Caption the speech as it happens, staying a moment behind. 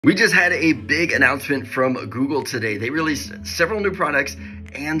We just had a big announcement from Google today. They released several new products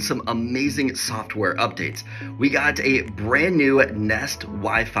and some amazing software updates. We got a brand new Nest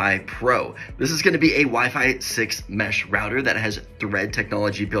Wi-Fi Pro. This is going to be a Wi-Fi 6 mesh router that has Thread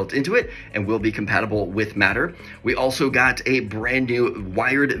technology built into it and will be compatible with Matter. We also got a brand new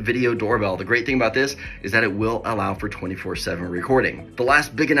wired video doorbell. The great thing about this is that it will allow for 24/7 recording. The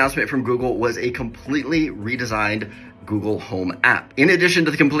last big announcement from Google was a completely redesigned Google Home app. In addition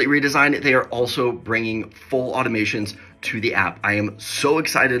to the complete redesign, they are also bringing full automations to the app. I am so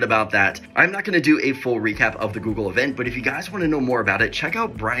excited about that. I'm not going to do a full recap of the Google event, but if you guys want to know more about it, check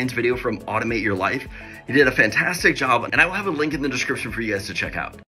out Brian's video from Automate Your Life. He did a fantastic job, and I will have a link in the description for you guys to check out.